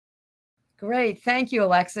Great. Thank you,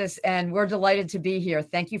 Alexis. And we're delighted to be here.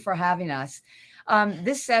 Thank you for having us.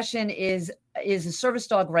 This session is a service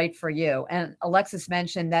dog right for you. And Alexis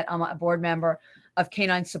mentioned that I'm a board member of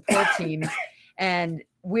Canine Support Teams, and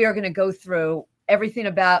we are going to go through everything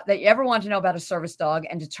about that you ever want to know about a service dog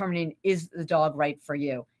and determining, is the dog right for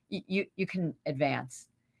you? You can advance.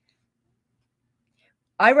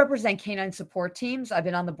 I represent Canine Support Teams. I've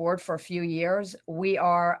been on the board for a few years. We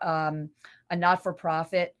are a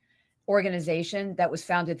not-for-profit organization that was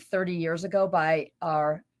founded 30 years ago by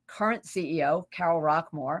our current CEO, Carol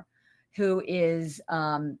Rockmore, who is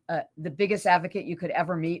the biggest advocate you could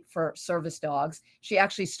ever meet for service dogs. She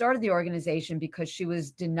actually started the organization because she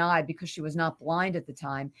was denied, because she was not blind at the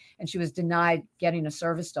time, and she was denied getting a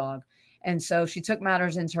service dog. And so she took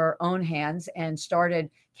matters into her own hands and started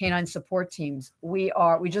Canine Support Teams. We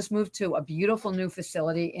just moved to a beautiful new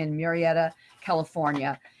facility in Murrieta,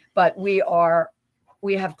 California, but we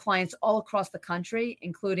have clients all across the country,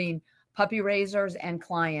 including puppy raisers and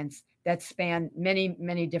clients that span many,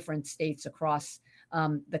 many different states across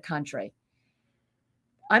the country.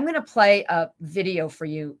 I'm going to play a video for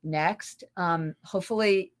you next.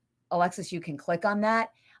 Hopefully, Alexis, you can click on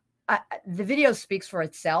that. The video speaks for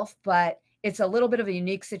itself, but it's a little bit of a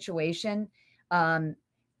unique situation.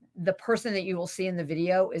 The person that you will see in the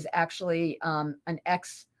video is actually an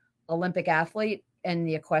ex-Olympic athlete in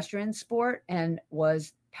the equestrian sport and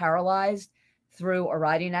was paralyzed through a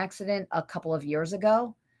riding accident a couple of years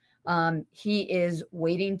ago. He is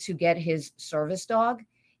waiting to get his service dog.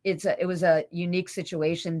 It was a unique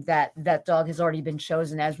situation that dog has already been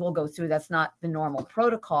chosen. As we'll go through, that's not the normal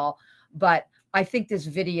protocol, but I think this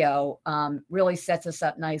video really sets us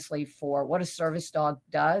up nicely for what a service dog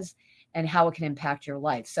does and how it can impact your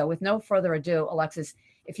life. So with no further ado, Alexis,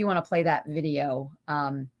 if you want to play that video,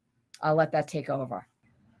 I'll let that take over.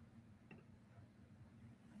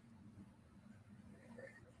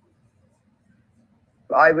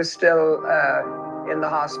 I was still in the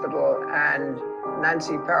hospital, and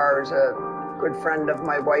Nancy Parr is a good friend of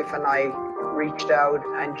my wife, and I reached out,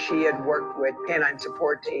 and she had worked with Canine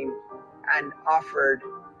Support Team and offered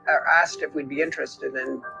or asked if we'd be interested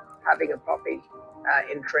in having a puppy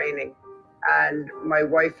in training. And my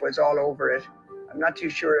wife was all over it. I'm not too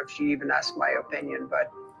sure if she even asked my opinion, but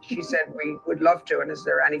she said we would love to. And is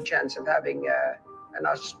there any chance of having an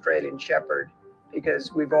Australian Shepherd?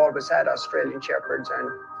 Because we've always had Australian Shepherds, and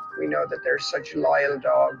we know that they're such loyal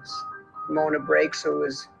dogs. Mona Breaks, who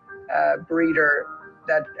was a breeder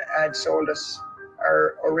that had sold us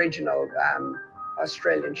our original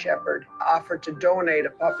Australian Shepherd, offered to donate a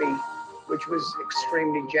puppy, which was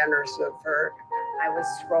extremely generous of her. I was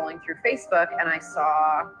scrolling through Facebook and I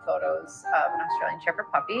saw photos of an Australian Shepherd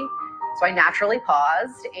puppy. So I naturally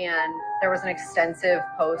paused, and there was an extensive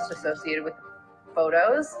post associated with the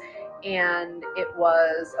photos. And it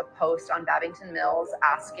was a post on Babington Mills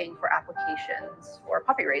asking for applications for a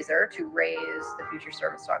puppy raiser to raise the future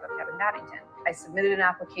service dog of Kevin Babington. I submitted an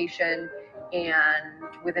application,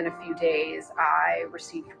 and within a few days, I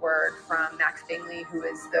received word from Max Bingley, who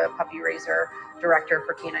is the puppy raiser director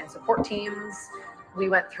for Canine Support Teams. We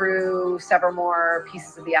went through several more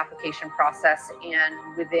pieces of the application process,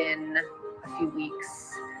 and within a few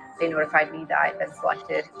weeks, they notified me that I'd been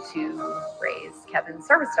selected to raise Kevin's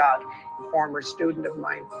service dog. A former student of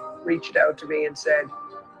mine reached out to me and said,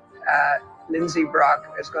 Lindsay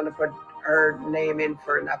Brock is going to put her name in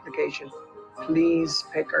for an application. Please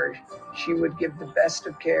pick her. She would give the best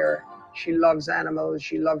of care. She loves animals.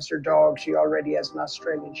 She loves her dog. She already has an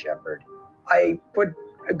Australian Shepherd. I put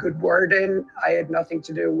a good word in. I had nothing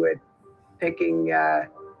to do with picking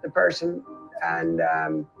the person. And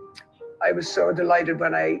I was so delighted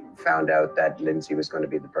when I found out that Lindsay was going to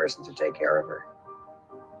be the person to take care of her.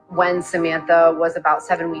 When Samantha was about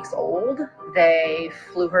 7 weeks old, they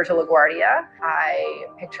flew her to LaGuardia. I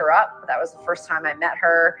picked her up. That was the first time I met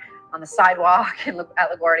her on the sidewalk at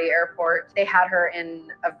LaGuardia Airport. They had her in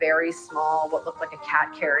a very small, what looked like a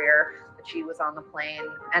cat carrier. She was on the plane,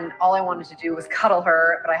 and all I wanted to do was cuddle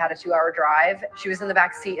her, but I had a 2-hour drive. She was in the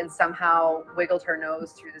back seat and somehow wiggled her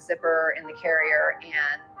nose through the zipper in the carrier,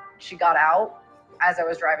 and she got out as I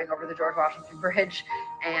was driving over the George Washington Bridge,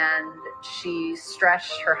 and she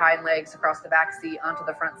stretched her hind legs across the back seat onto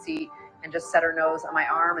the front seat and just set her nose on my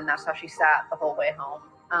arm, and that's how she sat the whole way home.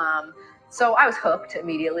 So I was hooked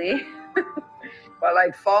immediately. Well,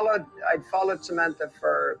 I'd followed Samantha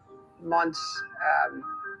for months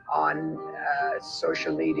on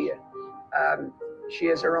social media. She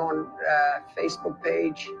has her own Facebook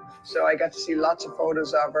page, so I got to see lots of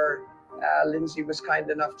photos of her. Lindsay was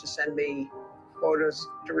kind enough to send me photos,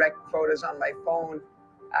 direct photos on my phone.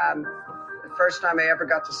 the first time I ever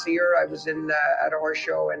got to see her, I was at a horse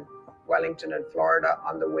show in Wellington in Florida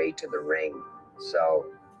on the way to the ring. So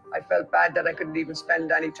I felt bad that I couldn't even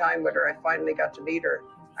spend any time with her. I finally got to meet her,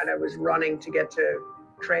 and I was running to get to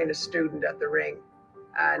train a student at the ring.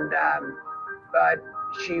 And but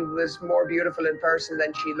she was more beautiful in person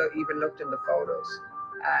than she even looked in the photos.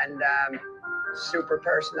 And super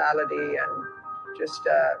personality, and just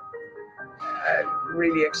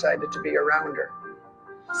really excited to be around her.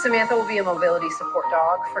 Samantha will be a mobility support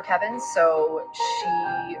dog for Kevin, so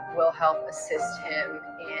she will help assist him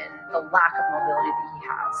in the lack of mobility that he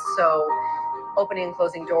has. So opening and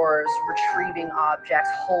closing doors, retrieving objects,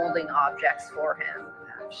 holding objects for him.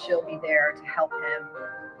 She'll be there to help him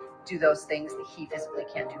do those things that he physically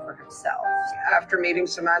can't do for himself. After meeting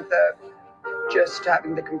Samantha, just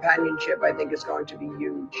having the companionship, I think, is going to be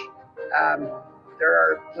huge. There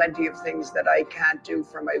are plenty of things that I can't do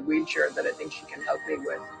from my wheelchair that I think she can help me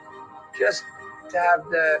with. Just to have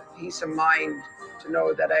the peace of mind to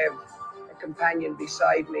know that I have a companion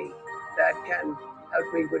beside me that can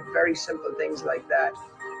help me with very simple things like that,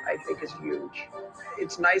 I think is huge.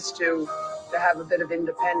 It's nice to have a bit of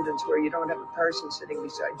independence where you don't have a person sitting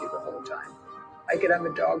beside you the whole time. I could have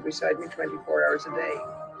a dog beside me 24 hours a day.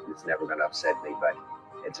 It's never going to upset me, but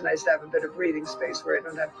it's nice to have a bit of breathing space where I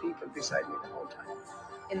don't have people beside me the whole time.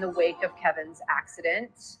 In the wake of Kevin's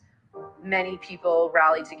accident, many people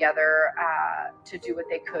rallied together to do what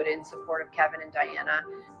they could in support of Kevin and Diana.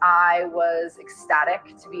 I was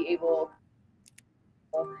ecstatic to be able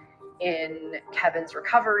in Kevin's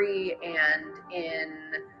recovery and in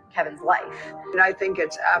Kevin's life. And I think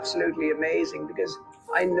it's absolutely amazing because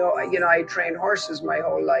I know, I train horses my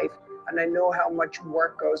whole life, and I know how much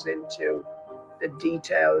work goes into the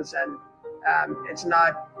details, and it's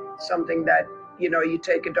not something that, you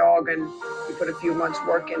take a dog and you put a few months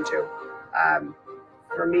work into.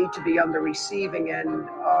 For me to be on the receiving end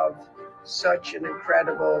of such an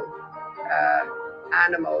incredible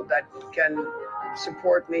animal that can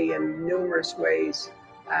support me in numerous ways,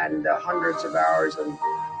 and the hundreds of hours and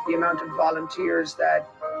the amount of volunteers that,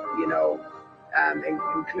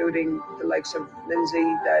 including the likes of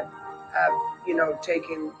Lindsay that have,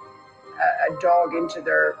 taken a dog into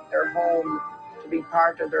their home to be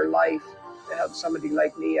part of their life, to help somebody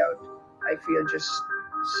like me out. I feel just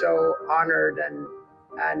so honored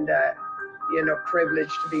and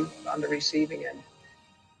privileged to be on the receiving end.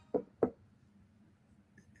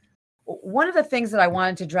 One of the things that I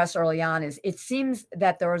wanted to address early on is it seems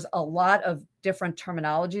that there's a lot of different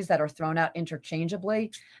terminologies that are thrown out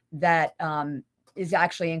interchangeably that is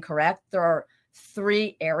actually incorrect. There are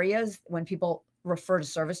 3 areas when people refer to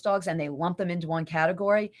service dogs and they lump them into one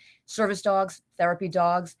category: service dogs, therapy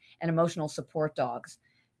dogs, and emotional support dogs.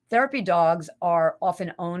 Therapy dogs are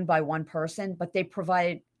often owned by one person, but they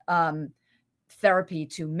provide therapy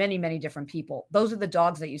to many, many different people. Those are the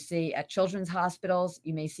dogs that you see at children's hospitals.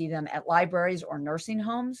 You may see them at libraries or nursing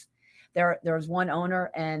homes. There's one owner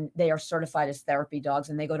and they are certified as therapy dogs,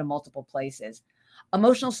 and they go to multiple places.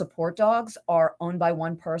 Emotional support dogs are owned by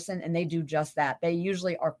one person, and they do just that. They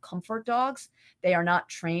usually are comfort dogs. They are not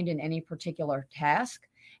trained in any particular task,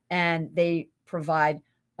 and they provide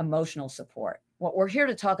emotional support. What we're here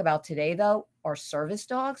to talk about today, though, are service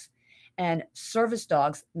dogs. And service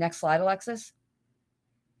dogs, next slide, Alexis.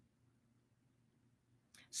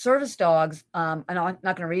 Service dogs, and I'm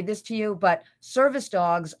not going to read this to you, but service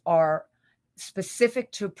dogs are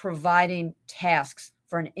specific to providing tasks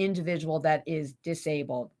for an individual that is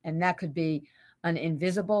disabled. And that could be an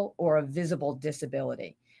invisible or a visible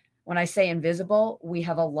disability. When I say invisible, we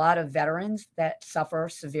have a lot of veterans that suffer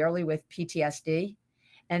severely with PTSD.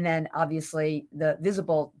 And then obviously the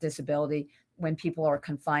visible disability, when people are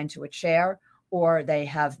confined to a chair or they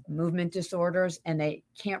have movement disorders and they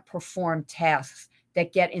can't perform tasks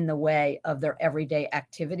that get in the way of their everyday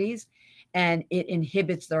activities, and it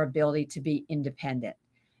inhibits their ability to be independent.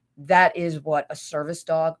 That is what a service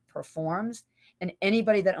dog performs. And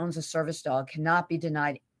anybody that owns a service dog cannot be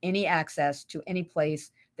denied any access to any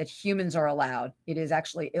place that humans are allowed. It is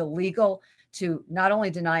actually illegal to not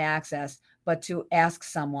only deny access, but to ask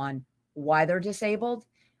someone why they're disabled.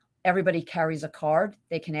 Everybody carries a card.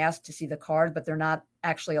 They can ask to see the card, but they're not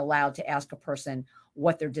actually allowed to ask a person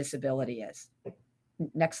what their disability is.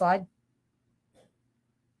 Next slide.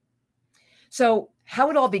 So how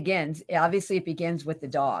it all begins, obviously it begins with the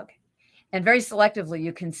dog. And very selectively,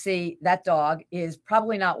 you can see that dog is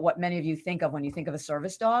probably not what many of you think of when you think of a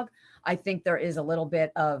service dog. I think there is a little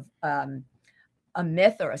bit of a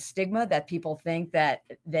myth or a stigma that people think that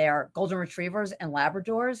they're golden retrievers and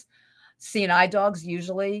Labradors. C&I dogs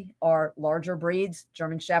usually are larger breeds,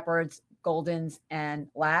 German Shepherds, Goldens, and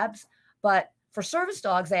Labs. But for service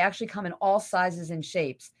dogs, they actually come in all sizes and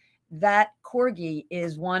shapes. That corgi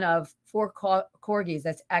is one of 4 corgis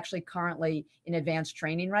that's actually currently in advanced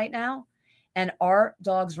training right now. And our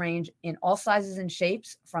dogs range in all sizes and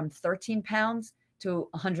shapes from 13 pounds to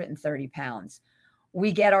 130 pounds.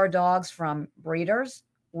 We get our dogs from breeders.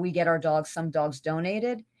 We get our dogs, some dogs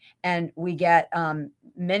donated, and we get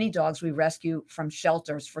many dogs we rescue from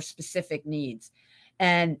shelters for specific needs.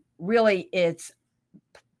 And really it's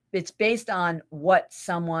based on what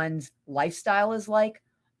someone's lifestyle is like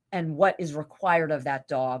and what is required of that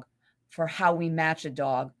dog for how we match a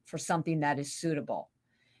dog for something that is suitable.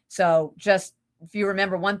 So just, if you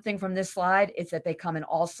remember one thing from this slide, it's that they come in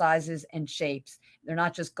all sizes and shapes. They're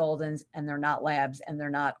not just Goldens, and they're not Labs, and they're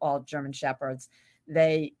not all German Shepherds.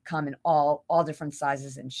 They come in all different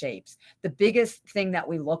sizes and shapes. The biggest thing that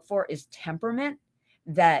we look for is temperament,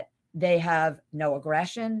 that they have no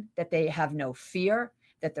aggression, that they have no fear,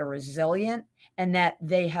 that they're resilient, and that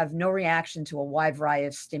they have no reaction to a wide variety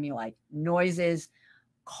of stimuli, noises,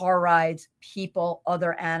 car rides, people,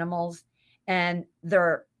 other animals, and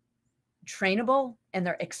they're trainable and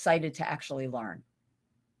they're excited to actually learn.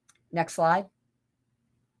 Next slide.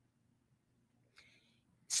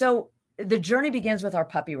 So the journey begins with our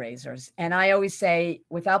puppy raisers. And I always say,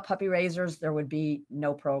 without puppy raisers, there would be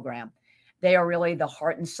no program. They are really the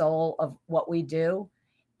heart and soul of what we do.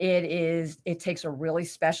 It takes a really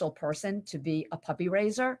special person to be a puppy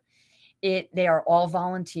raiser. They are all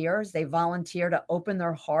volunteers. They volunteer to open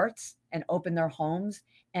their hearts and open their homes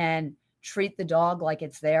and treat the dog like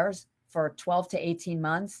it's theirs for 12 to 18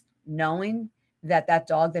 months, knowing that that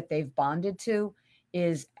dog that they've bonded to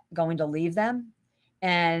is going to leave them.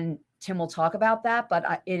 And Tim will talk about that,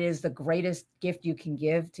 but it is the greatest gift you can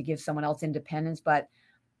give, to give someone else independence. But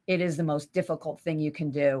it is the most difficult thing you can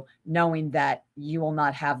do, knowing that you will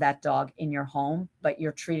not have that dog in your home, but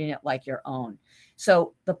you're treating it like your own.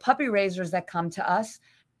 So the puppy raisers that come to us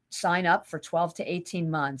sign up for 12 to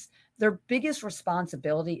 18 months. Their biggest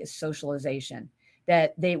responsibility is socialization,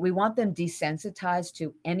 that we want them desensitized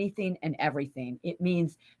to anything and everything. It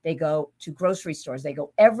means they go to grocery stores. They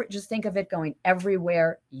go just think of it going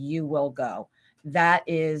everywhere you will go. That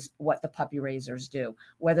is what the puppy raisers do.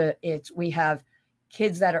 Whether we have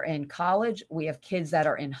kids that are in college, we have kids that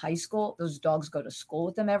are in high school. Those dogs go to school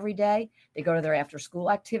with them every day. They go to their after school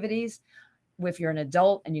activities. If you're an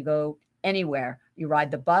adult and you go anywhere, you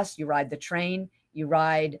ride the bus, you ride the train, you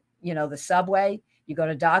ride, the subway, you go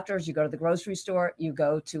to doctors, you go to the grocery store, you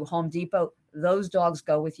go to Home Depot, those dogs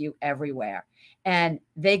go with you everywhere. And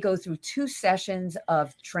they go through 2 sessions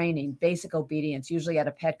of training, basic obedience, usually at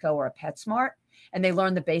a Petco or a PetSmart. And they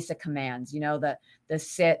learn the basic commands, the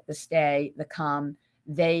sit, the stay, the come.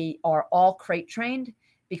 They are all crate trained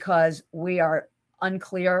because we are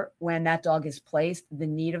unclear when that dog is placed, the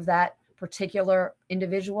need of that particular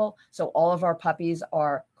individual. So all of our puppies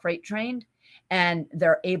are crate trained, and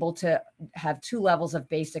they're able to have 2 levels of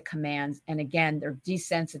basic commands. And again, they're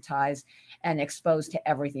desensitized and exposed to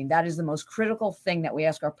everything. That is the most critical thing that we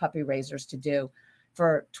ask our puppy raisers to do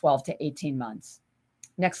for 12 to 18 months.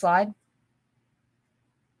 Next slide.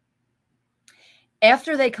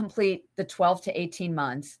 After they complete the 12 to 18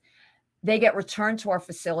 months, they get returned to our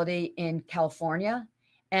facility in California.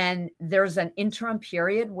 And there's an interim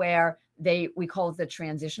period where we call it the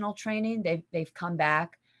transitional training. They've come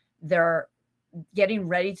back. They're getting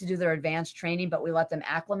ready to do their advanced training, but we let them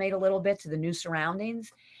acclimate a little bit to the new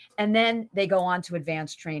surroundings. And then they go on to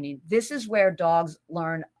advanced training. This is where dogs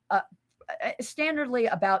learn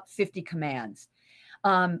standardly about 50 commands.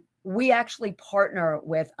 We actually partner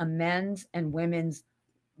with a men's and women's,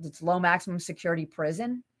 it's low maximum security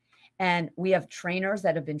prison. And we have trainers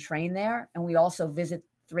that have been trained there. And we also visit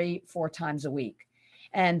 3-4 times a week.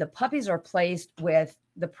 And the puppies are placed with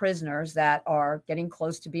the prisoners that are getting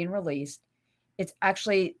close to being released. It's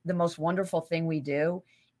actually the most wonderful thing we do.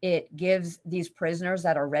 It gives these prisoners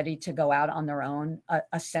that are ready to go out on their own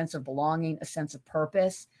a sense of belonging, a sense of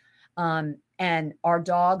purpose. And our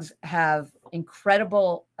dogs have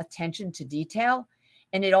incredible attention to detail.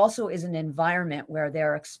 And it also is an environment where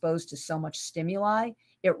they're exposed to so much stimuli.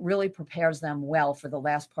 It really prepares them well for the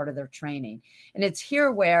last part of their training. And it's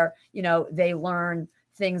here where, they learn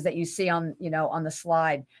things that you see on the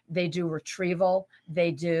slide. They do retrieval,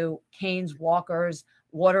 they do canes, walkers,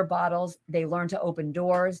 water bottles. They learn to open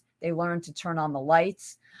doors. They learn to turn on the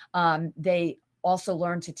lights. They also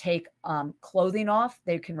learn to take clothing off.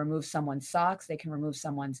 They can remove someone's socks. They can remove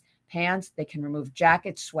someone's pants. They can remove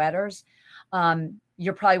jackets, sweaters.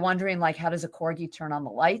 You're probably wondering, how does a corgi turn on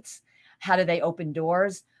the lights? How do they open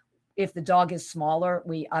doors? If the dog is smaller,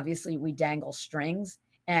 we dangle strings.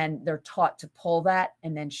 and they're taught to pull that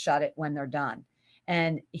and then shut it when they're done.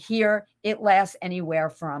 And here it lasts anywhere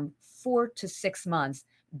from 4 to 6 months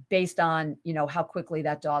based on, you know, how quickly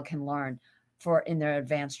that dog can learn for in their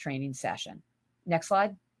advanced training session. Next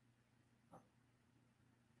slide.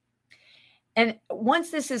 And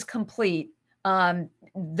once this is complete,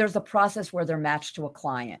 there's a process where they're matched to a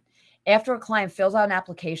client. After a client fills out an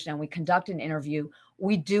application and we conduct an interview,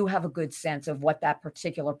 we do have a good sense of what that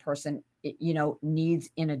particular person, you know, needs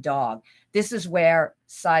in a dog. This is where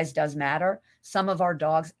size does matter. Some of our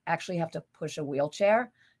dogs actually have to push a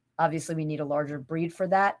wheelchair. Obviously, we need a larger breed for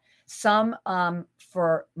that. Some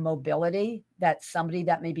for mobility, that somebody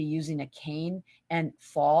that may be using a cane and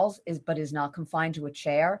falls but is not confined to a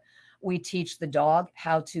chair. We teach the dog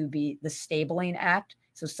how to be the stabling act,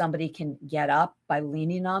 so somebody can get up by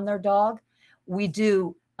leaning on their dog. We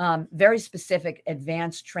do very specific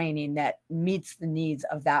advanced training that meets the needs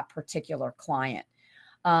of that particular client.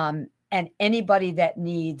 And anybody that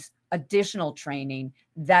needs additional training,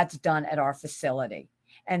 that's done at our facility.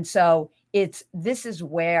 And so this is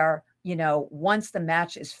where, you know, once the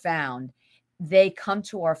match is found, they come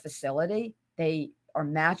to our facility, they are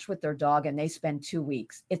matched with their dog, and they spend 2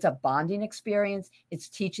 weeks. It's a bonding experience. It's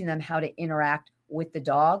teaching them how to interact with the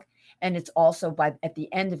dog. And it's also at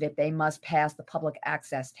the end of it, they must pass the public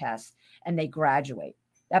access test and they graduate.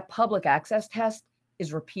 That public access test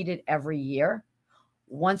is repeated every year.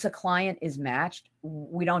 Once a client is matched,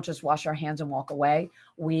 we don't just wash our hands and walk away.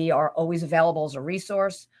 We are always available as a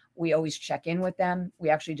resource. We always check in with them. We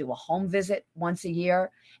actually do a home visit once a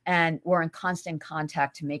year, and we're in constant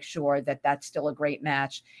contact to make sure that that's still a great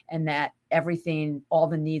match and that everything, all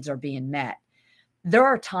the needs are being met. There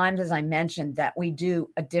are times, as I mentioned, that we do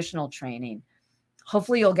additional training.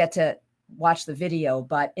 Hopefully you'll get to watch the video,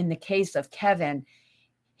 but in the case of Kevin,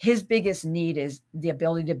 his biggest need is the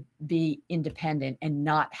ability to be independent and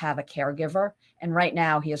not have a caregiver. And right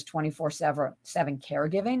now he has 24/7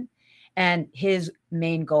 caregiving, and his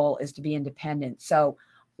main goal is to be independent. So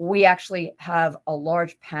we actually have a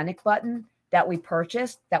large panic button that we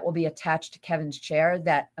purchased that will be attached to Kevin's chair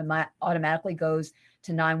that automatically goes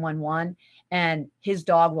to 911, and his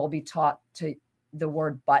dog will be taught to the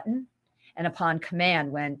word button. And upon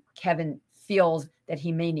command, when Kevin feels that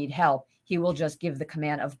he may need help, he will just give the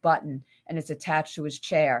command of button, and it's attached to his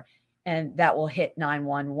chair, and that will hit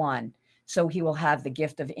 911. So he will have the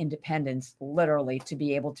gift of independence, literally, to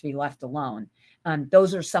be able to be left alone.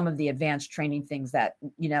 Those are some of the advanced training things that,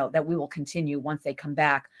 you know, that we will continue once they come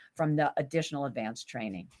back from the additional advanced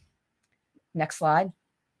training. Next slide.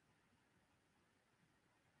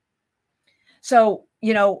 So,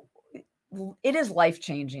 you know, it is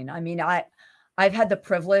life-changing. I mean, I've had the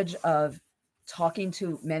privilege of talking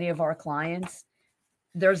to many of our clients.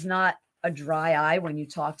 There's not a dry eye when you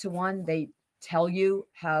talk to one. They tell you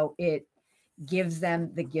how it gives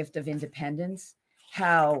them the gift of independence,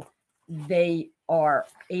 how they are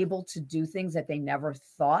able to do things that they never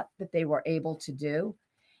thought that they were able to do.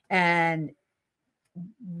 And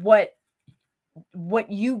what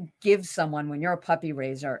you give someone when you're a puppy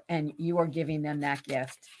raiser and you are giving them that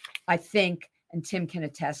gift, I think, and Tim can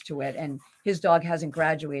attest to it, and his dog hasn't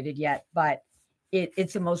graduated yet, but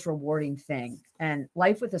it's the most rewarding thing. And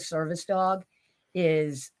life with a service dog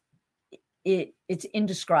is, it's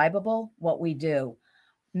indescribable what we do.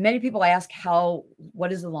 Many people ask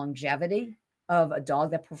what is the longevity of a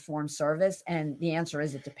dog that performs service? And the answer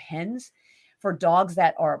is it depends. For dogs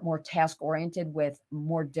that are more task-oriented with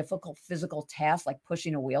more difficult physical tasks like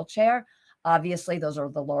pushing a wheelchair, obviously those are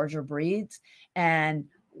the larger breeds. And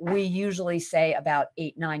we usually say about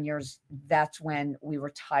 8-9 years, that's when we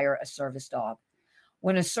retire a service dog.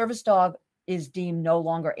 When a service dog is deemed no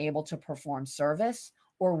longer able to perform service,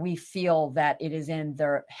 or we feel that it is in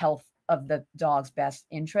their health of the dog's best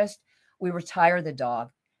interest, we retire the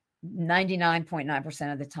dog.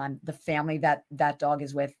 99.9% of the time, the family that dog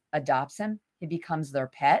is with adopts him. He becomes their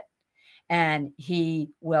pet, and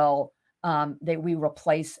he will, we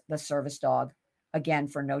replace the service dog again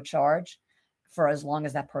for no charge for as long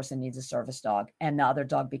as that person needs a service dog, and the other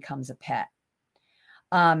dog becomes a pet.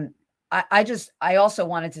 I also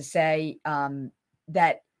wanted to say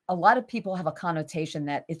that a lot of people have a connotation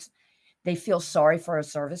that they feel sorry for a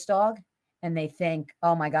service dog, and they think,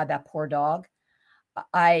 oh my God, that poor dog.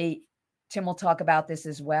 Tim will talk about this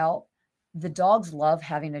as well. The dogs love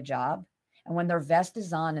having a job, and when their vest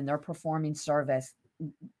is on and they're performing service,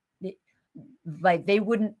 like they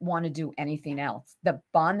wouldn't want to do anything else. The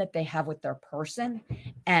bond that they have with their person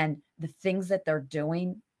and the things that they're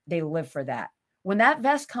doing, they live for that. When that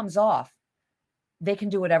vest comes off, they can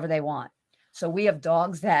do whatever they want. So we have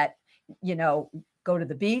dogs that, you know, go to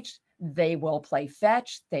the beach. They will play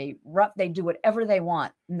fetch. They do whatever they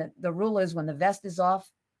want. And the rule is when the vest is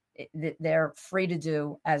off, they're free to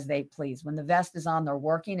do as they please. When the vest is on, they're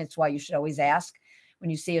working. It's why you should always ask when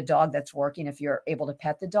you see a dog that's working if you're able to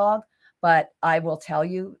pet the dog. But I will tell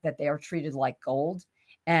you that they are treated like gold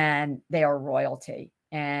and they are royalty.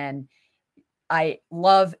 And I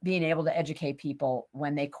love being able to educate people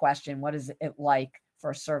when they question what is it like for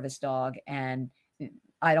a service dog. And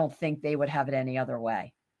I don't think they would have it any other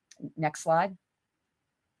way. Next slide.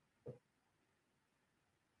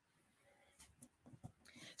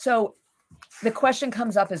 So the question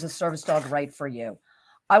comes up, is a service dog right for you?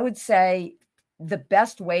 I would say the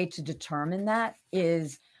best way to determine that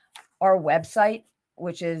is our website,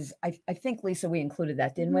 which is, I think, Lisa, we included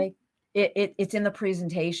that, didn't we? It's in the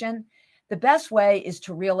presentation. The best way is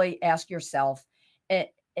to really ask yourself,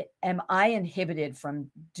 am I inhibited from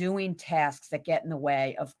doing tasks that get in the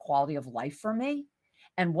way of quality of life for me?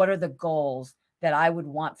 And what are the goals that I would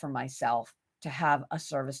want for myself to have a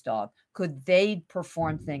service dog? Could they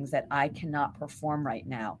perform things that I cannot perform right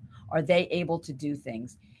now? Are they able to do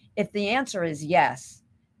things? If the answer is yes,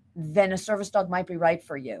 then a service dog might be right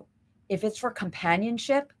for you. If it's for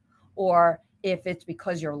companionship or if it's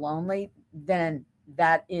because you're lonely, then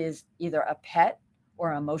that is either a pet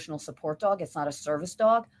or an emotional support dog. It's not a service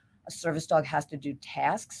dog. A service dog has to do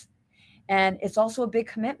tasks. And it's also a big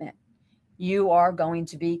commitment. You are going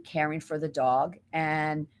to be caring for the dog,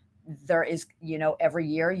 and there is, every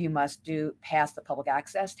year you must pass the public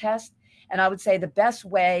access test. And I would say the best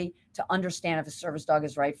way to understand if a service dog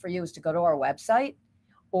is right for you is to go to our website,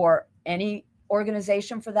 or any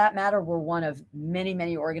organization for that matter. We're one of many,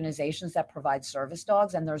 many organizations that provide service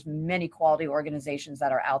dogs, and there's many quality organizations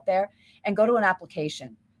that are out there, and go to an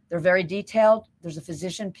application. They're very detailed. There's a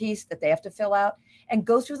physician piece that they have to fill out, and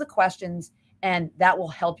go through the questions, and that will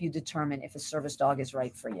help you determine if a service dog is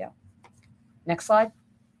right for you. Next slide.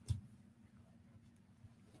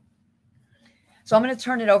 So I'm going to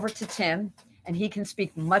turn it over to Tim, and he can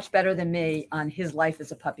speak much better than me on his life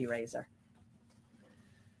as a puppy raiser.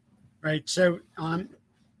 Right. So I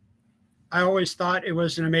always thought it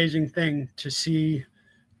was an amazing thing to see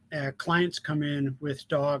clients come in with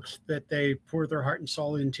dogs that they pour their heart and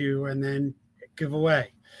soul into and then give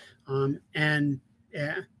away.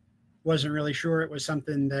 Wasn't really sure it was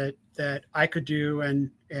something that I could do, and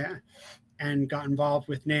got involved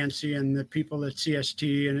with Nancy and the people at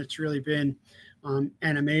CST, and it's really been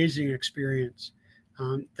an amazing experience.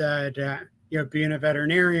 Being a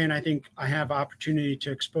veterinarian, I think I have opportunity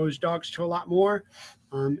to expose dogs to a lot more,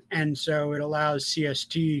 and so it allows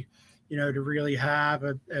CST, to really have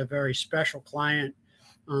a very special client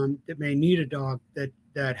that may need a dog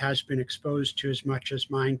that has been exposed to as much as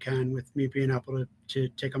mine can, with me being able to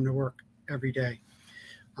take them to work every day.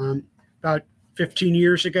 About 15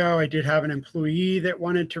 years ago, I did have an employee that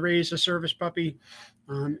wanted to raise a service puppy,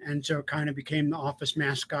 and so it kind of became the office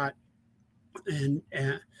mascot,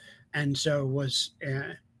 and so was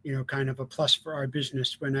kind of a plus for our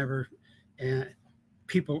business. Whenever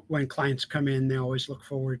when clients come in, they always look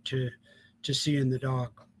forward to seeing the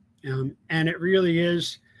dog, and it really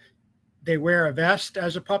is. They wear a vest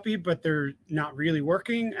as a puppy, but they're not really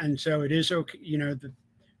working. And so it is okay. The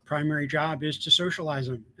primary job is to socialize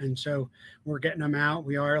them. And so we're getting them out.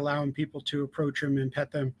 We are allowing people to approach them and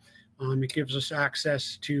pet them. It gives us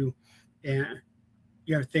access to,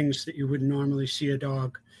 things that you wouldn't normally see a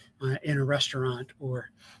dog in a restaurant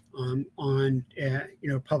or on,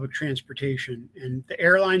 public transportation. And the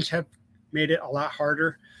airlines have made it a lot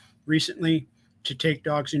harder recently to take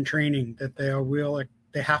dogs in training, that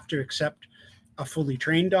they have to accept a fully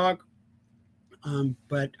trained dog.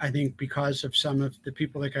 But I think because of some of the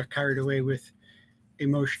people that got carried away with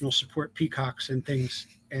emotional support peacocks and things,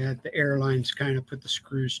 the airlines kind of put the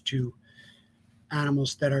screws to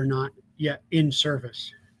animals that are not yet in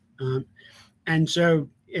service. And so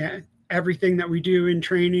everything that we do in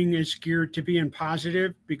training is geared to being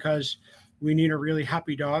positive, because we need a really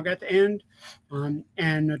happy dog at the end,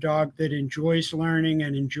 and a dog that enjoys learning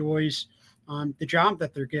and enjoys the job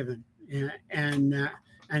that they're given.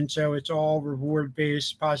 And so it's all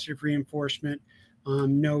reward-based, positive reinforcement,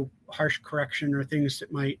 no harsh correction or things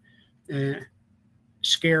that might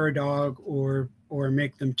scare a dog or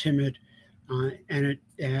make them timid. And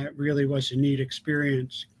it really was a neat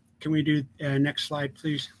experience. Can we do next slide,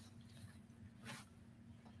 please?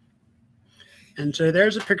 And so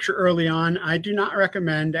there's a picture early on. I do not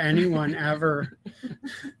recommend anyone ever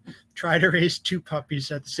try to raise two puppies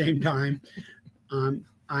at the same time.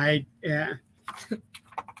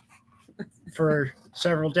 For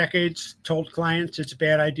several decades, told clients it's a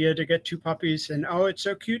bad idea to get two puppies, and it's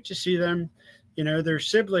so cute to see them, they're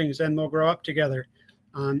siblings and they'll grow up together.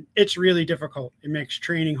 It's really difficult. It makes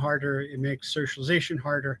training harder. It makes socialization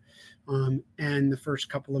harder. And the first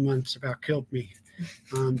couple of months about killed me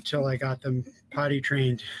till I got them potty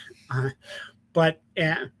trained. But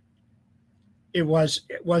it was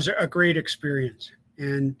a great experience.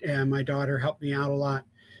 And my daughter helped me out a lot.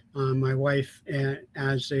 My wife,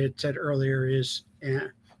 as I had said earlier, is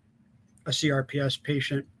a CRPS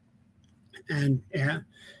patient. And,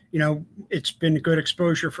 it's been a good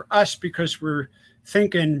exposure for us because we're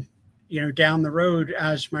thinking, down the road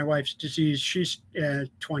as my wife's disease. She's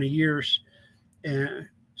 20 years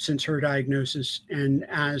since her diagnosis. And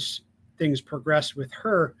as things progress with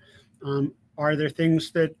her, are there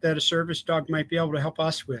things that a service dog might be able to help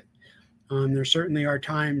us with? There certainly are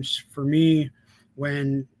times for me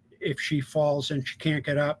when if she falls and she can't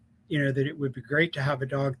get up, that it would be great to have a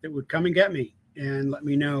dog that would come and get me and let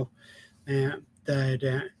me know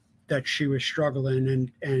that she was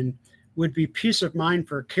struggling and would be peace of mind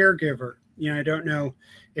for a caregiver. I don't know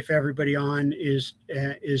if everybody on is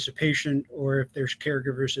a patient or if there's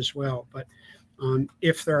caregivers as well. But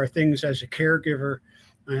if there are things as a caregiver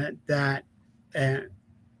that,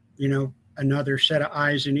 another set of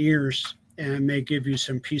eyes and ears may give you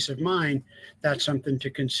some peace of mind, that's something to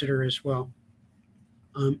consider as well.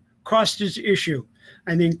 Cost is an issue.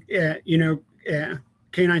 I think,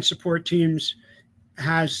 Canine Support Teams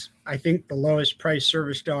has, I think, the lowest price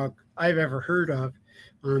service dog I've ever heard of,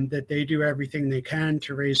 that they do everything they can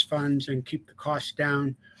to raise funds and keep the costs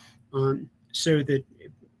down so that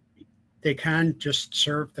they can just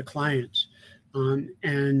serve the clients.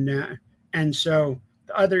 And so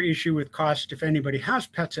the other issue with cost, if anybody has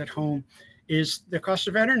pets at home, is the cost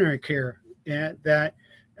of veterinary care. That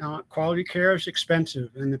quality care is expensive,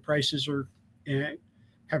 and the prices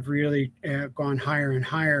have really gone higher and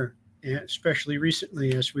higher, especially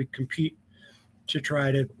recently as we compete to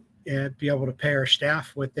try to be able to pay our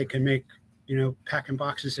staff what they can make, packing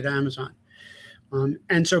boxes at Amazon.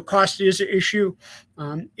 And so cost is an issue.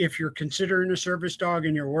 If you're considering a service dog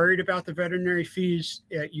and you're worried about the veterinary fees,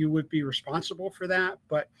 you would be responsible for that.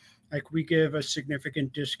 But we give a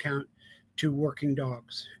significant discount to working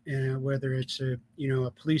dogs, whether it's a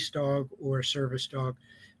police dog or a service dog,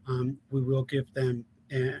 we will give them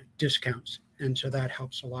discounts. And so that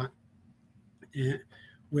helps a lot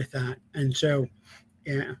with that. And so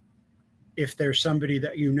if there's somebody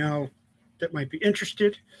that that might be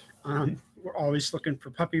interested, we're always looking for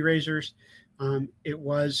puppy raisers. It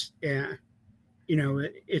was,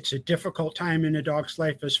 it's a difficult time in a dog's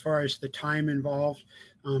life as far as the time involved,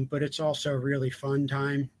 but it's also a really fun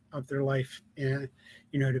time of their life, to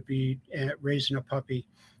be raising a puppy.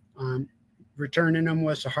 Returning them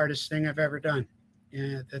was the hardest thing I've ever done.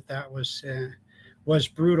 That was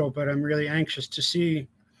brutal, but I'm really anxious to see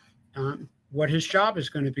what his job is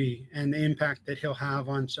going to be and the impact that he'll have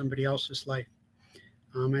on somebody else's life.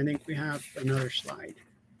 I think we have another slide.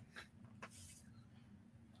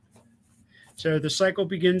 So the cycle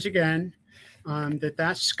begins again.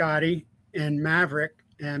 That's Scotty and Maverick.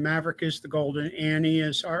 And Maverick is the golden. Annie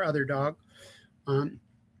is our other dog.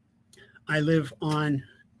 I live on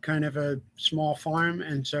kind of a small farm,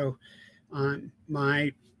 and so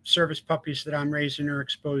my service puppies that I'm raising are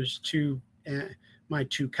exposed to my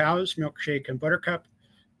two cows, Milkshake and Buttercup.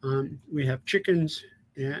 We have chickens,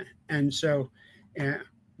 and so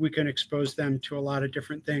we can expose them to a lot of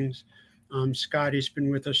different things. Scotty's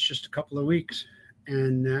been with us just a couple of weeks,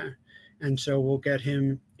 and so we'll get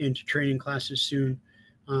him into training classes soon.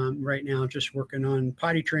 Right now, just working on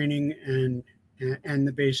potty training and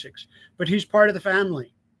the basics. But he's part of the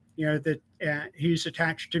family. That he's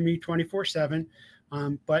attached to me 24/7,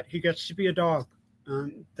 but he gets to be a dog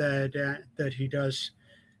that he does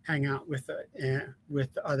hang out with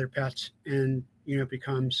the other pets, and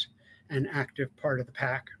becomes an active part of the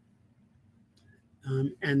pack.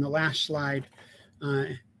 And the last slide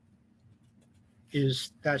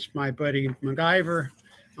that's my buddy MacGyver,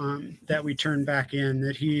 that we turned back in.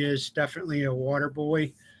 That he is definitely a water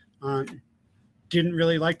boy. Didn't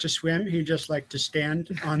really like to swim. He just liked to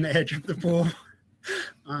stand on the edge of the pool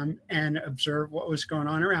and observe what was going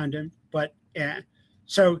on around him. But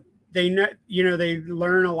so they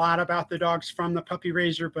learn a lot about the dogs from the puppy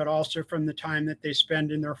raiser, but also from the time that they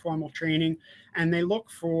spend in their formal training. And they look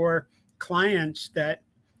for clients that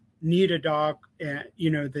need a dog, a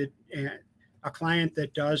client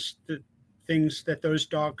that does the things that those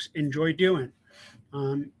dogs enjoy doing.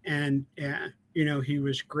 He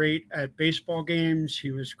was great at baseball games.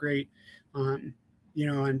 He was great, and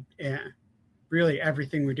really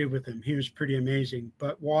everything we did with him, he was pretty amazing.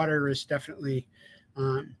 But water is definitely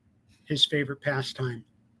his favorite pastime.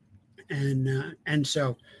 And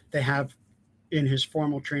so they have, in his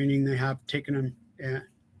formal training, they have taken him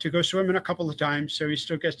to go swimming a couple of times, so he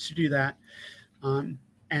still gets to do that.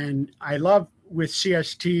 And I love with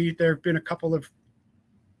CST, there have been a couple of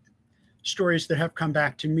stories that have come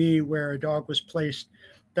back to me where a dog was placed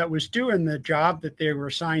that was doing the job that they were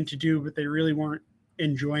assigned to do, but they really weren't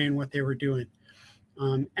enjoying what they were doing.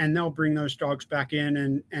 And they'll bring those dogs back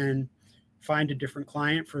in and find a different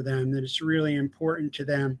client for them, that it's really important to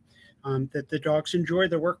them that the dogs enjoy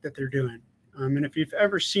the work that they're doing. And if you've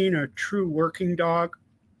ever seen a true working dog,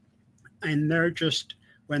 and they're just,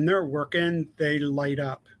 when they're working, they light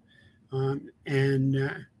up.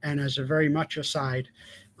 And as a very much aside,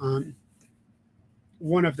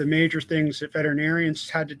 one of the major things that veterinarians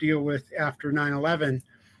had to deal with after 9/11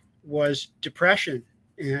 was depression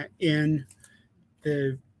in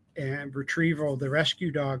the retrieval, the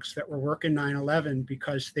rescue dogs that were working 9/11,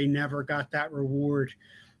 because they never got that reward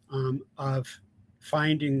of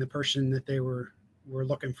finding the person that they were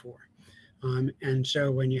looking for. And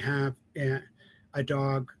so when you have a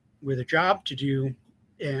dog with a job to do,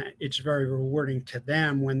 it's very rewarding to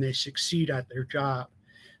them when they succeed at their job.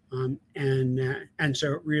 And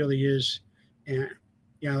so it really is,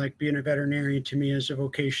 like being a veterinarian to me is a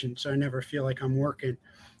vocation. So I never feel like I'm working,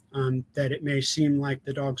 that it may seem like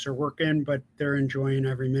the dogs are working, but they're enjoying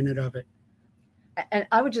every minute of it. And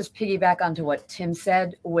I would just piggyback onto what Tim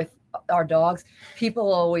said with our dogs.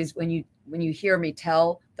 People always, when you hear me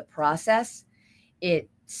tell the process, it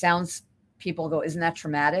sounds, people go, isn't that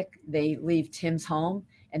traumatic? They leave Tim's home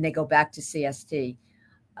and they go back to CST,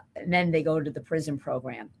 and then they go to the prison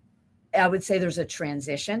program. I would say there's a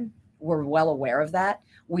transition. We're well aware of that.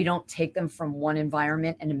 We don't take them from one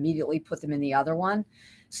environment and immediately put them in the other one.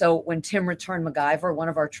 So when Tim returned MacGyver, one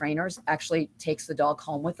of our trainers actually takes the dog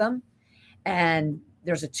home with them, and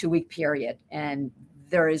there's a 2-week period, and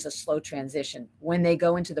there is a slow transition. When they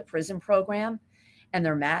go into the prison program and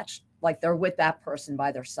they're matched, like they're with that person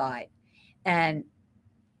by their side. And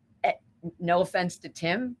no offense to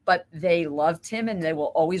Tim, but they love Tim and they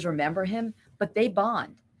will always remember him, but they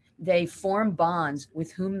bond. They form bonds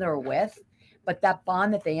with whom they're with, but that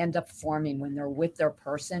bond that they end up forming when they're with their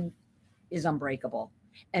person is unbreakable.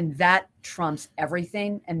 And that trumps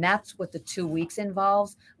everything. And that's what the 2 weeks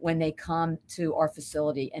involves when they come to our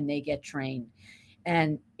facility and they get trained.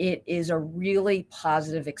 And it is a really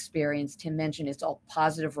positive experience. Tim mentioned it's all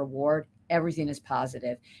positive reward. Everything is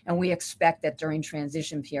positive. And we expect that during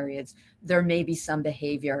transition periods, there may be some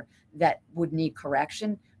behavior that would need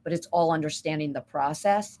correction, but it's all understanding the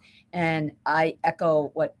process. And I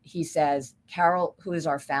echo what he says. Carol, who is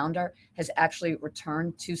our founder, has actually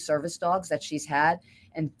returned 2 service dogs that she's had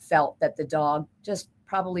and felt that the dog just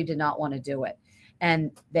probably did not want to do it.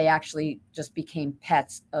 And they actually just became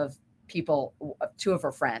pets of people, 2 of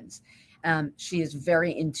her friends. She is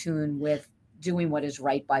very in tune with doing what is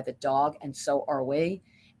right by the dog, and so are we.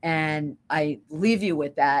 And I leave you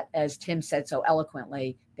with that, as Tim said so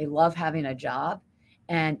eloquently, they love having a job,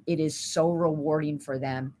 and it is so rewarding for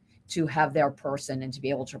them to have their person and to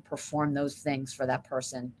be able to perform those things for that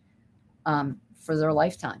person for their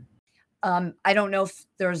lifetime. I don't know if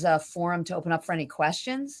there's a forum to open up for any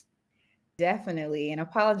questions. Definitely. And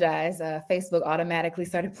apologize. Facebook automatically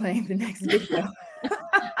started playing the next video.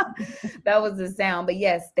 That was the sound. But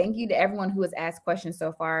yes, thank you to everyone who has asked questions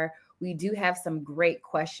so far. We do have some great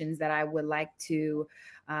questions that I would like to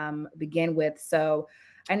begin with. So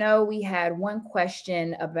I know we had one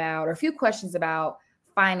question about, or a few questions about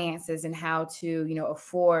finances and how to,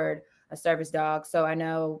 afford a service dog. So I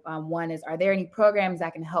know one is, are there any programs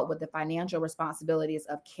that can help with the financial responsibilities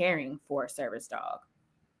of caring for a service dog?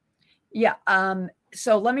 Yeah.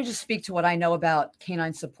 So let me just speak to what I know about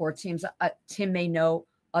Canine Support Teams. Tim may know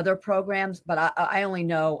other programs, but I only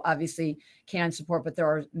know, obviously, Canine Support, but there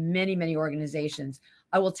are many, many organizations.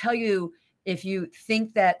 I will tell you, if you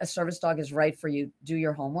think that a service dog is right for you, do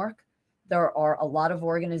your homework. There are a lot of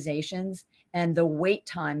organizations, and the wait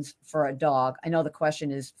times for a dog, I know the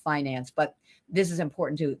question is finance, but this is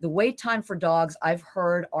important too. The wait time for dogs, I've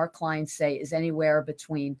heard our clients say, is anywhere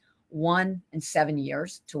between 1 and 7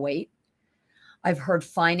 years to wait. I've heard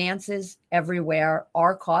finances everywhere.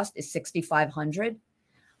 Our cost is $6,500.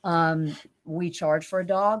 We charge for a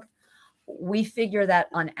dog. We figure that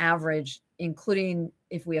on average, including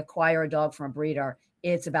if we acquire a dog from a breeder,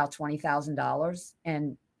 it's about $20,000.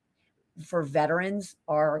 And for veterans,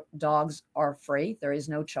 our dogs are free. There is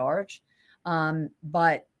no charge.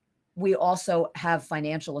 But we also have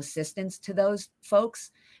financial assistance to those folks.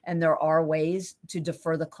 And there are ways to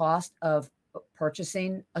defer the cost of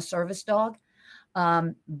purchasing a service dog.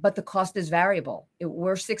 But the cost is variable.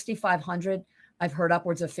 We're $6,500. I've heard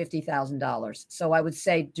upwards of $50,000. So I would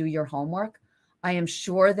say do your homework. I am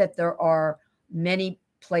sure that there are many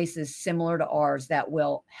places similar to ours that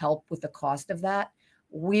will help with the cost of that.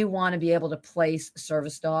 We want to be able to place a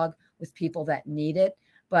service dog with people that need it.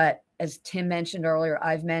 But as Tim mentioned earlier,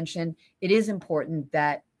 I've mentioned, it is important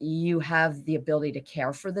that you have the ability to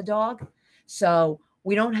care for the dog. So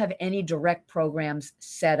we don't have any direct programs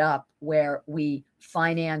set up where we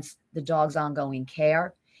finance the dog's ongoing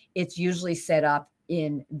care. It's usually set up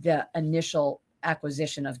in the initial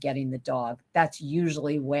acquisition of getting the dog. That's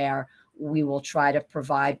usually where we will try to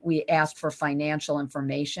provide. We ask for financial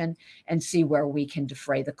information and see where we can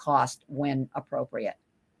defray the cost when appropriate.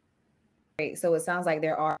 Great. So it sounds like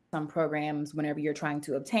there are some programs whenever you're trying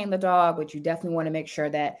to obtain the dog, but you definitely want to make sure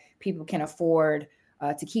that people can afford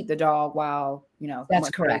to keep the dog while, you know, that's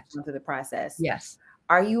correct, through the process. Yes.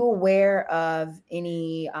 Are you aware of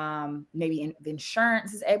any maybe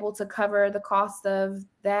insurance is able to cover the cost of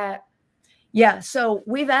that? Yeah, so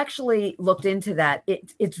we've actually looked into that.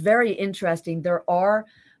 It's very interesting. There are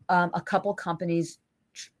a couple companies.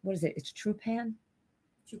 What is it? It's Trupanion.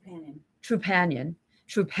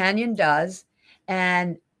 Trupanion does,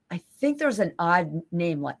 and I think there's an odd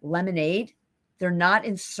name like Lemonade. They're not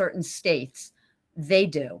in certain states. They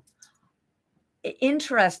do.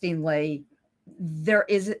 Interestingly, there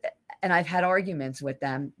is, and I've had arguments with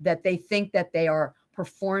them, that they think that they are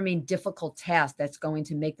performing difficult tasks that's going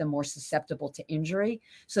to make them more susceptible to injury.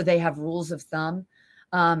 So they have rules of thumb.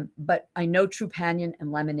 But I know Trupanion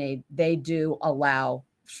and Lemonade, they do allow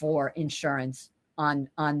for insurance on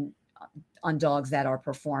dogs that are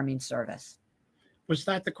performing service. Was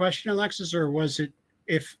that the question, Alexis, or was it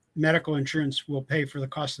if medical insurance will pay for the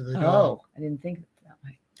cost of the dog? Oh, I didn't think that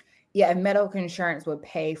way. Yeah, if medical insurance would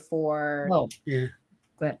pay for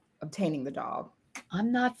obtaining the dog.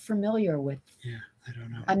 I'm not familiar with. Yeah, I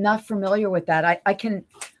don't know. I'm not familiar with that. I can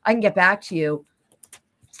get back to you.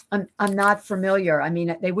 I'm not familiar. I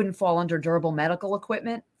mean, they wouldn't fall under durable medical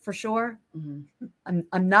equipment for sure. Mm-hmm.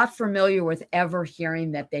 I'm not familiar with ever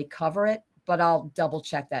hearing that they cover it, but I'll double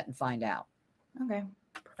check that and find out. Okay,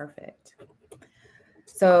 perfect.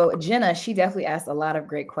 So Jenna, she definitely asked a lot of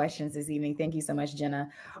great questions this evening. Thank you so much, Jenna.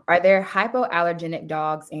 Are there hypoallergenic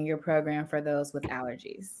dogs in your program for those with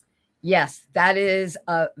allergies? Yes, that is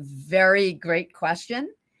a very great question.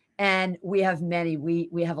 And we have many.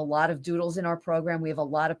 We have a lot of doodles in our program. We have a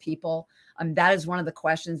lot of people. That is one of the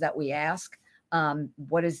questions that we ask.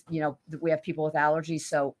 What is, we have people with allergies.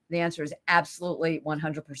 So the answer is absolutely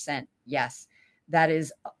 100% yes. That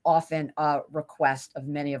is often a request of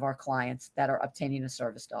many of our clients that are obtaining a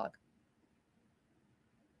service dog.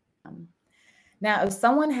 Now, if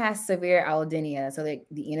someone has severe allodynia, so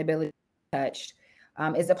the inability to touch,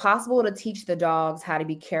 is it possible to teach the dogs how to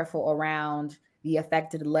be careful around the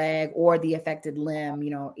affected leg or the affected limb?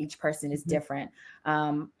 Each person is different.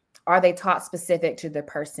 Are they taught specific to the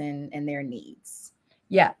person and their needs?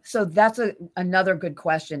 Yeah, so that's another good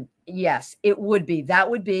question. Yes, it would be. That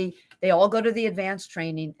would be, they all go to the advanced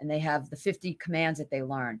training and they have the 50 commands that they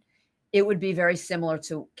learn. It would be very similar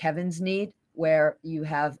to Kevin's need, where you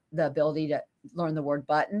have the ability to learn the word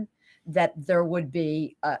button, that there would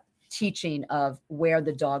be a teaching of where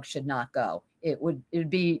the dog should not go. It would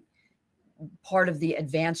be part of the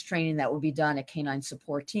advanced training that would be done at Canine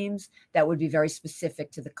Support Teams that would be very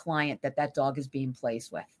specific to the client that dog is being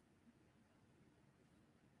placed with.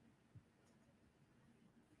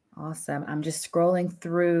 Awesome. I'm just scrolling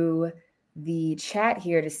through the chat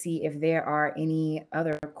here to see if there are any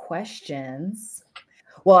other questions.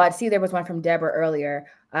 Well, I see there was one from Deborah earlier.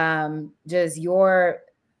 Does your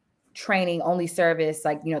training only service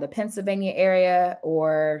the Pennsylvania area,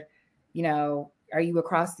 or, are you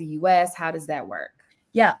across the US? How does that work?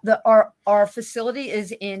 Yeah, our facility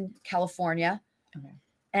is in California. Okay.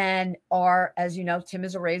 And as you know, Tim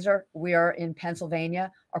is a raiser. We are in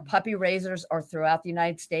Pennsylvania. Our puppy raisers are throughout the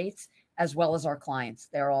United States, as well as our clients.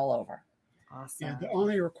 They're all over. Awesome. Yeah, the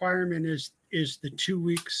only requirement is the 2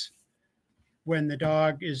 weeks when the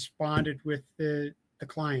dog is bonded with the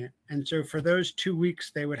client. And so for those 2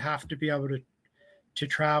 weeks, they would have to be able to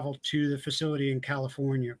travel to the facility in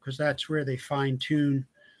California, because that's where they fine tune,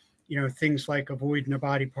 things like avoiding a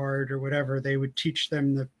body part or whatever. They would teach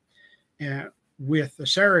them with a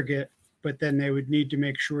surrogate, but then they would need to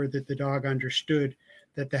make sure that the dog understood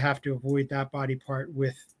that they have to avoid that body part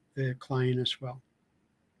with the client as well.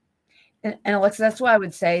 And Alexa, that's why I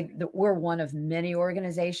would say that we're one of many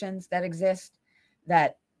organizations that exist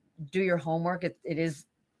that do your homework. It is,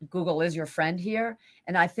 Google is your friend here.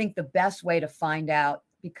 And I think the best way to find out,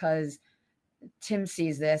 because Tim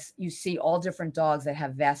sees this, you see all different dogs that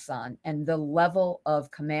have vests on, and the level of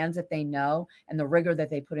commands that they know and the rigor that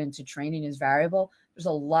they put into training is variable. There's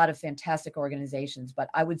a lot of fantastic organizations, but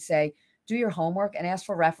I would say do your homework and ask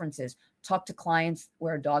for references. Talk to clients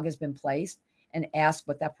where a dog has been placed and ask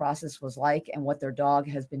what that process was like and what their dog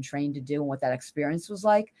has been trained to do and what that experience was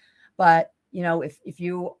like. But, you know, if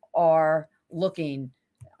you are looking,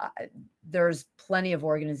 there's plenty of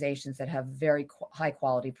organizations that have very high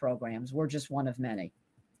quality programs. We're just one of many.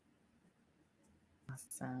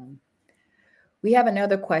 Awesome. We have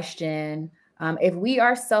another question. If we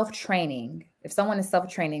are self-training, if someone is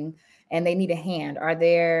self-training and they need a hand, are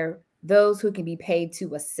there those who can be paid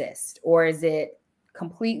to assist, or is it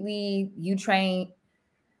completely you train,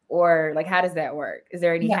 or like, how does that work? Is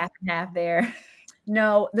there any half and half there?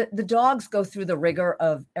 No, the dogs go through the rigor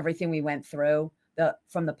of everything we went through,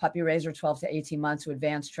 from the puppy raiser 12 to 18 months to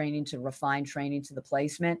advanced training to refined training to the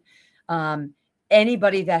placement.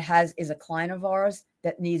 Anybody that is a client of ours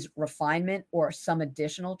that needs refinement or some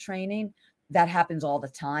additional training, that happens all the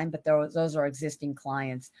time, but those are existing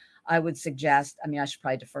clients. I would suggest, I mean, I should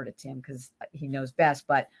probably defer to Tim because he knows best,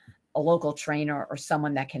 but a local trainer or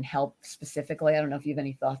someone that can help specifically. I don't know if you have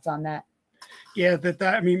any thoughts on that. Yeah,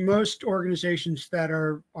 I mean, most organizations that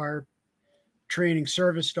are training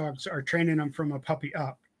service dogs are training them from a puppy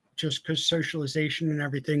up, just because socialization and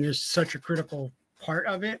everything is such a critical part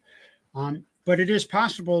of it. But it is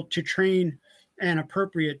possible to train an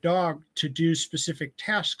appropriate dog to do specific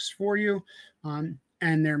tasks for you.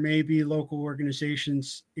 And there may be local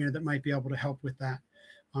organizations, you know, that might be able to help with that.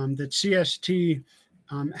 That CST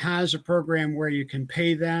has a program where you can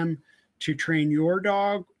pay them to train your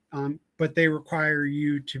dog, but they require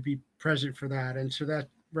you to be present for that. And so that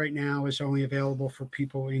right now is only available for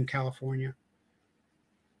people in California.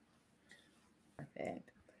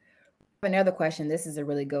 Perfect. Another question. This is a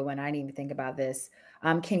really good one. I didn't even think about this.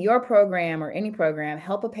 Can your program or any program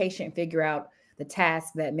help a patient figure out the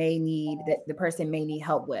task that the person may need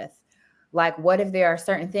help with? Like, what if there are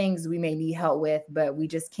certain things we may need help with, but we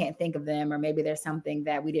just can't think of them, or maybe there's something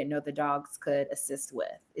that we didn't know the dogs could assist with?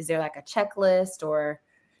 Is there like a checklist or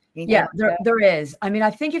anything? Yeah, there is. I mean,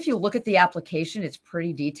 I think if you look at the application, it's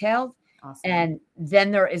pretty detailed. Awesome. And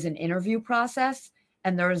then there is an interview process,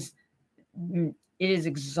 and it is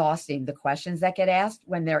exhausting, the questions that get asked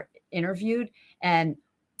when they're interviewed. And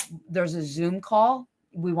there's a Zoom call.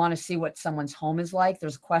 We want to see what someone's home is like.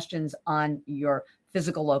 There's questions on your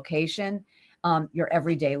physical location, your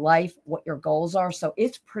everyday life, what your goals are. So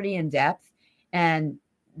it's pretty in depth, and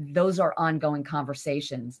those are ongoing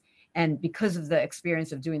conversations. And because of the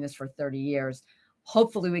experience of doing this for 30 years,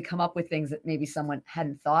 hopefully we come up with things that maybe someone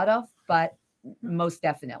hadn't thought of, but most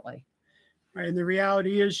definitely. Right. And the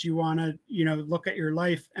reality is you want to, you know, look at your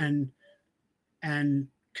life and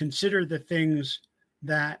consider the things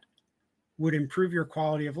that would improve your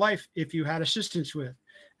quality of life if you had assistance with.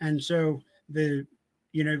 And so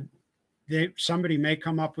somebody may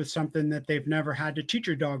come up with something that they've never had to teach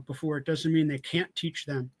a dog before. It doesn't mean they can't teach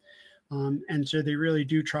them. And so they really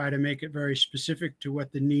do try to make it very specific to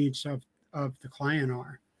what the needs of the client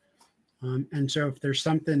are. And so if there's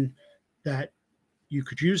something that you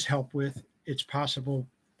could use help with, it's possible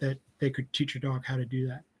that they could teach a dog how to do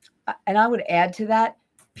that. And I would add to that,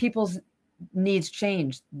 people's needs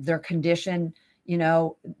change, their condition, you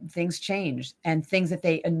know, things change, and things that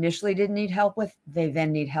they initially didn't need help with, they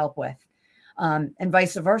then need help with. And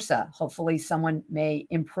vice versa. Hopefully someone may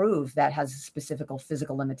improve that has a specific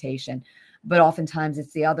physical limitation, but oftentimes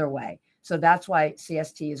it's the other way. So that's why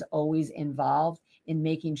CST is always involved in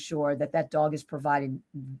making sure that that dog is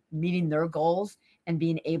meeting their goals and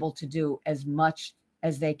being able to do as much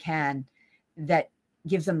as they can that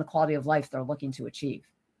gives them the quality of life they're looking to achieve.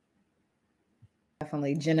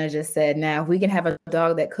 Definitely. Jenna just said, now if we can have a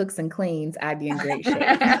dog that cooks and cleans, I'd be in great shape.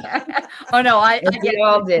 Oh no, we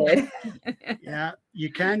all did. Yeah,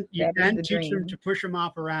 you can teach them to push them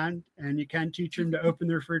off around, and you can teach them to open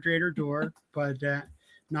the refrigerator door, but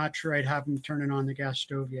not sure I'd have them turning on the gas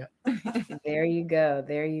stove yet. There you go.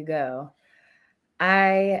 There you go.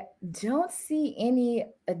 I don't see any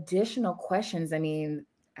additional questions. I mean,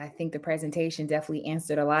 I think the presentation definitely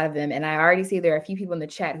answered a lot of them. And I already see there are a few people in the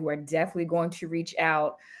chat who are definitely going to reach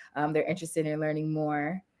out. They're interested in learning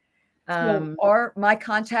more. My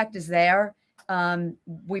contact is there.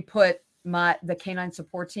 We put the Canine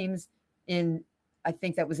Support Teams in, I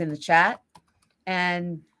think that was in the chat.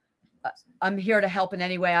 And I'm here to help in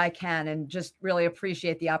any way I can, and just really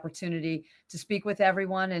appreciate the opportunity to speak with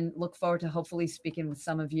everyone, and look forward to hopefully speaking with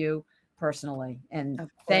some of you personally. And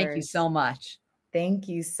thank you so much. Thank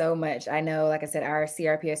you so much. I know, like I said, our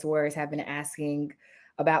CRPS Warriors have been asking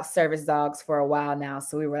about service dogs for a while now.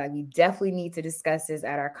 So we were like, we definitely need to discuss this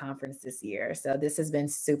at our conference this year. So this has been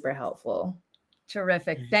super helpful.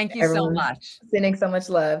 Terrific. Thank you so much. Sending so much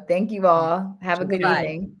love. Thank you all. Have a good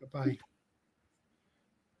evening. Bye-bye.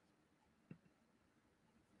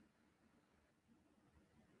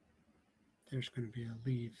 There's going to be a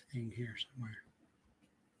leave thing here somewhere.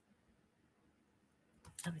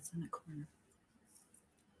 Oh, it's in the corner.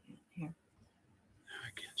 Here.